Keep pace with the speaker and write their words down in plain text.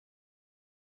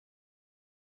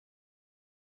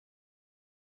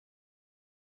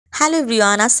Hello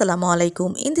everyone, Assalamu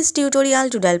alaikum. In this tutorial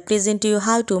today I'll present you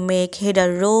how to make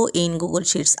header row in Google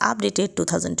Sheets updated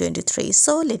 2023.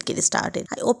 So let's get started.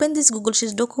 I open this Google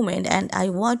Sheets document and I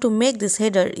want to make this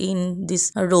header in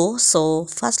this row. So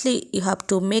firstly you have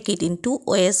to make it in two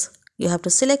ways. You have to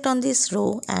select on this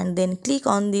row and then click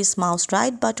on this mouse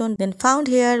right button, then found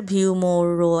here view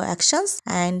more row actions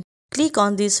and click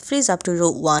on this freeze up to row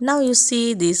 1. Now you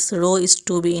see this row is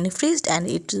to be in freezed and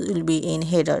it will be in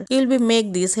header. You will be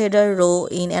make this header row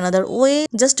in another way.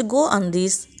 Just go on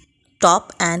this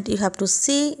top and you have to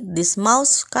see this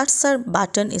mouse cursor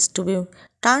button is to be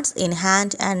turns in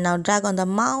hand, and now drag on the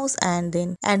mouse and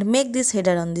make this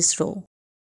header on this row.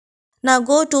 Now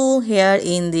go to here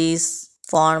in this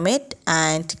format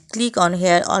and click on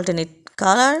here alternate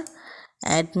color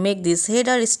and make this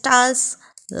header styles.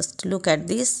 Just look at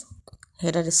this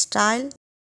header style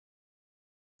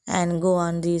and go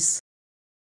on this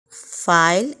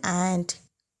file and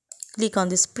click on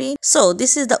this print. So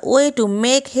this is the way to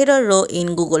make header row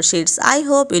in Google Sheets. I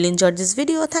hope you'll enjoy this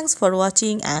video. Thanks for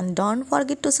watching and don't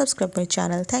forget to subscribe my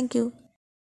channel. Thank you.